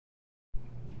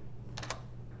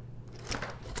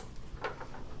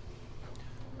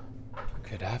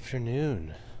Good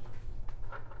afternoon.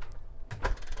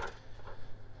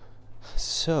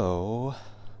 So,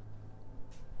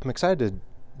 I'm excited to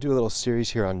do a little series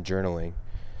here on journaling.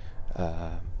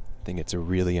 I think it's a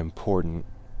really important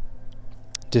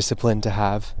discipline to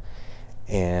have,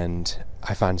 and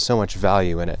I find so much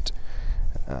value in it.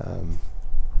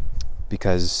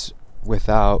 Because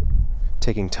without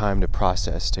taking time to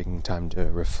process, taking time to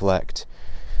reflect,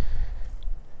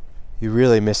 you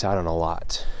really miss out on a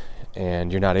lot.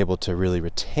 And you're not able to really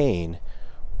retain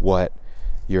what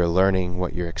you're learning,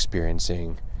 what you're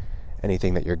experiencing,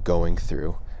 anything that you're going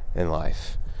through in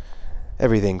life.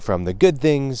 Everything from the good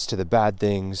things to the bad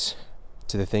things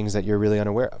to the things that you're really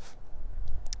unaware of.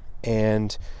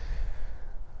 And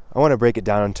I want to break it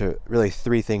down into really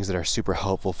 3 things that are super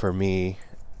helpful for me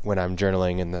when I'm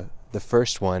journaling. And the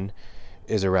first one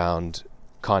is around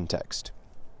context.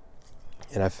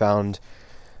 And I found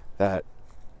that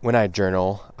when I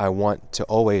journal, I want to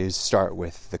always start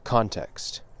with the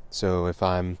context. So if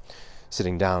I'm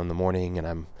sitting down in the morning and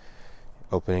I'm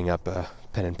opening up a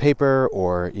pen and paper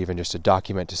or even just a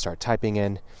document to start typing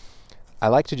in, I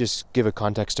like to just give a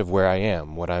context of where I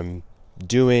am, what I'm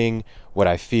doing, what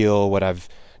I feel, what I've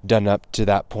done up to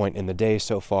that point in the day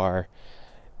so far.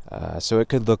 So it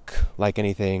could look like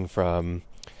anything from,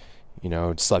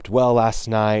 slept well last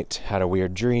night, had a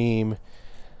weird dream,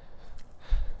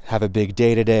 have a big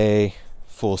day today,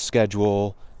 full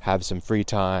schedule, have some free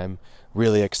time,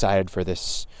 really excited for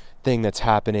this thing that's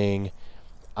happening.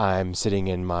 I'm sitting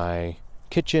in my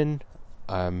kitchen,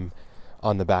 I'm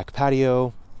on the back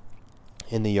patio,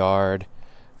 in the yard,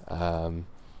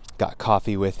 got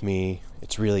coffee with me,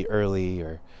 it's really early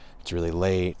or it's really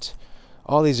late.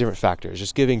 All these different factors,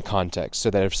 just giving context so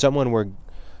that if someone were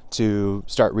to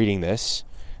start reading this,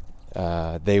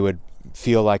 they would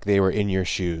feel like they were in your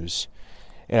shoes.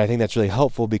 And I think that's really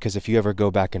helpful because if you ever go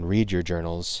back and read your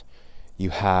journals,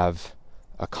 you have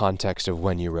a context of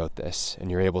when you wrote this,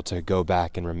 and you're able to go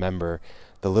back and remember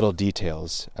the little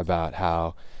details about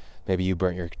how maybe you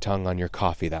burnt your tongue on your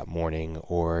coffee that morning,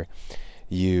 or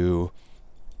you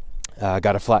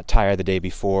got a flat tire the day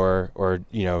before, or,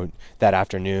 that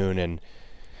afternoon, and,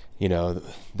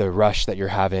 the rush that you're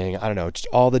having. I don't know, just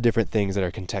all the different things that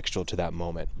are contextual to that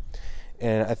moment.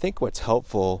 And I think what's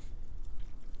helpful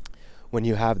when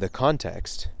you have the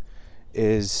context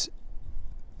is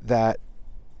that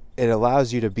it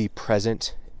allows you to be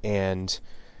present and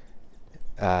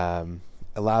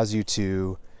allows you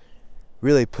to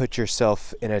really put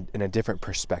yourself in a different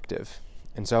perspective.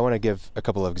 And so I want to give a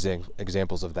couple of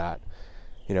examples of that.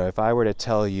 If I were to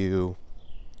tell you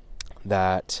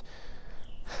that,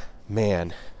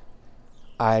 man,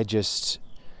 I just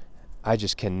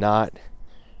cannot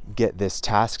get this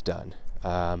task done.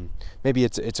 Maybe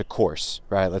it's a course,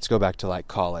 right? Let's go back to like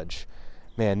college.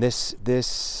 Man,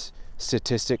 this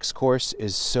statistics course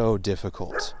is so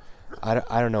difficult. I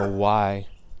don't know why.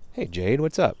 Hey Jade,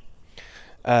 what's up?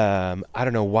 I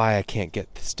don't know why I can't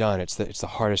get this done. It's the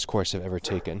hardest course I've ever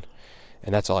taken,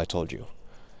 and that's all I told you.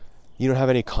 You don't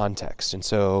have any context, and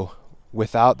so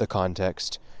without the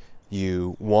context,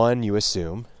 you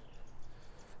assume,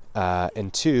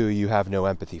 and 2, you have no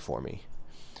empathy for me.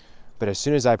 But as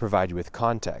soon as I provide you with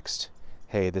context,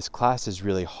 hey, this class is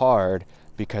really hard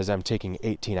because I'm taking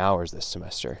 18 hours this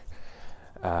semester.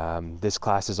 This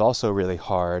class is also really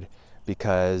hard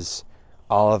because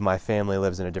all of my family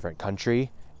lives in a different country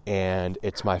and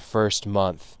it's my first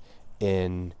month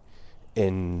in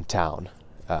town.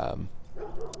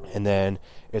 And then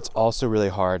it's also really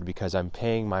hard because I'm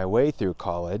paying my way through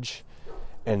college,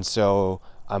 and so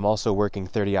I'm also working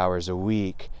 30 hours a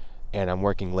week and I'm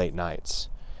working late nights.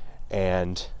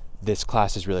 And this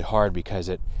class is really hard because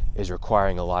it is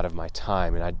requiring a lot of my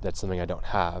time, and that's something I don't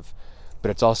have.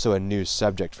 But it's also a new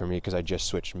subject for me because I just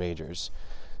switched majors.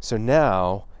 So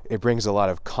now it brings a lot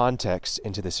of context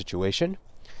into the situation.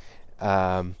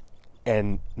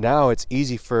 And now it's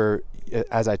easy for,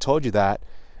 as I told you that,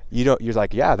 you're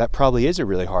like, yeah, that probably is a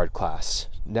really hard class.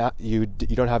 Now you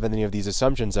don't have any of these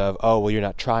assumptions of, oh, well, you're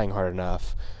not trying hard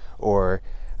enough, or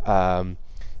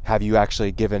have you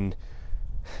actually given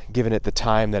it the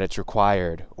time that it's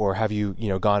required, or have you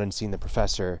gone and seen the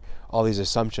professor, all these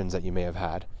assumptions that you may have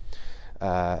had.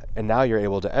 And now you're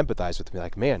able to empathize with me,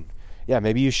 like, man, yeah,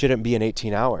 maybe you shouldn't be in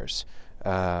 18 hours.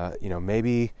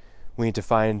 Maybe we need to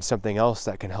find something else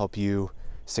that can help you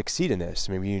succeed in this.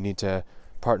 Maybe you need to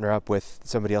partner up with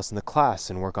somebody else in the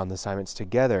class and work on the assignments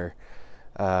together.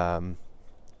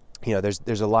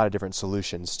 There's a lot of different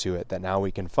solutions to it that now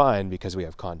we can find because we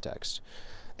have context.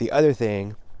 The other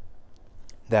thing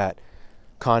that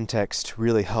context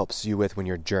really helps you with when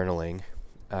you're journaling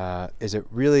is it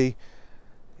really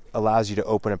allows you to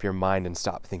open up your mind and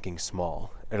stop thinking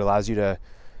small. It allows you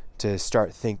to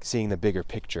start seeing the bigger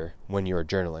picture when you're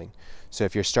journaling. So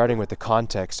if you're starting with the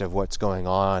context of what's going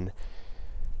on,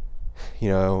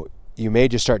 you may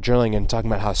just start journaling and talking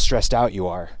about how stressed out you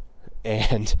are.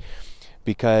 And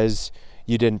because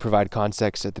you didn't provide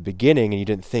context at the beginning and you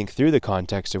didn't think through the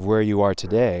context of where you are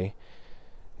today,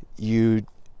 you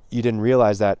didn't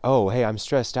realize that, oh, hey, I'm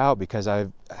stressed out because I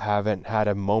haven't had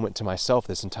a moment to myself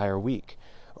this entire week,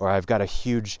 or I've got a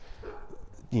huge,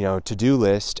 to-do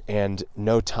list and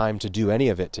no time to do any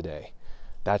of it today.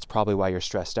 That's probably why you're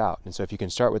stressed out. And so if you can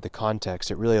start with the context,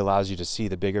 it really allows you to see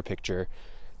the bigger picture,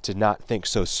 to not think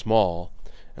so small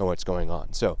and what's going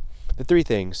on. So the 3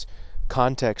 things: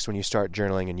 context when you start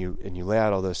journaling and you lay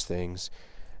out all those things,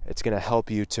 it's going to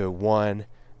help you to, 1,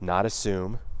 not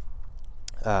assume,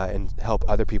 and help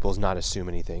other people's not assume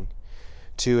anything.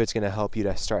 2, it's going to help you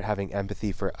to start having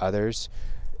empathy for others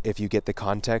if you get the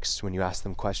context when you ask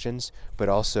them questions, but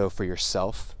also for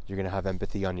yourself. You're going to have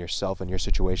empathy on yourself and your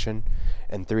situation.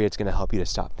 And 3, it's going to help you to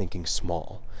stop thinking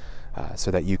small, so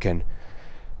that you can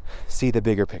see the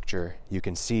bigger picture. You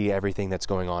can see everything that's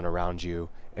going on around you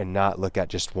and not look at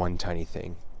just one tiny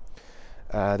thing.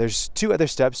 There's 2 other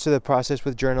steps to the process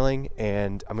with journaling,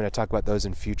 and I'm going to talk about those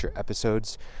in future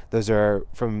episodes. Those are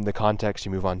from the context.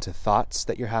 You move on to thoughts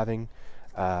that you're having.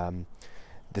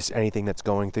 Anything that's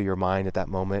going through your mind at that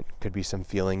moment, could be some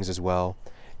feelings as well.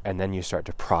 And then you start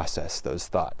to process those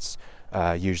thoughts,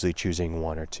 usually choosing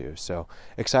 1 or 2. So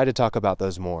excited to talk about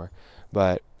those more.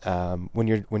 But when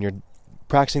you're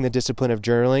practicing the discipline of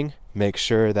journaling, make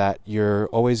sure that you're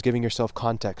always giving yourself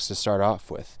context to start off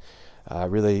with.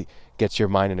 Really gets your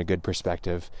mind in a good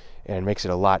perspective and makes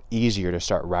it a lot easier to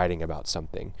start writing about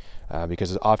something.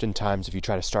 Because oftentimes if you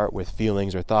try to start with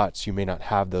feelings or thoughts, you may not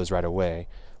have those right away.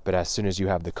 But as soon as you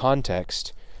have the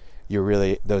context,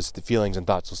 the feelings and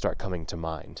thoughts will start coming to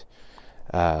mind.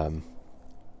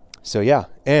 So yeah,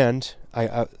 and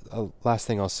last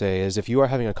thing I'll say is, if you are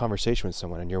having a conversation with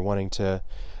someone and you're wanting to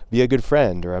be a good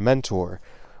friend or a mentor,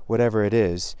 whatever it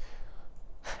is,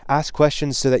 ask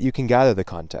questions so that you can gather the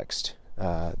context.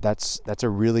 That's a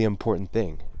really important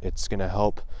thing. It's going to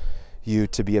help you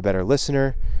to be a better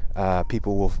listener. You're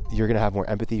going to have more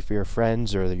empathy for your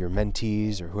friends or your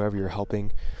mentees or whoever you're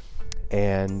helping.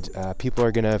 And people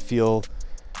are going to feel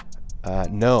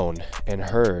known and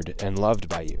heard and loved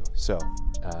by you. So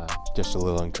just a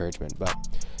little encouragement. But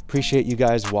appreciate you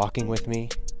guys walking with me,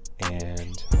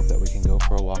 and hope that we can go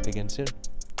for a walk again soon.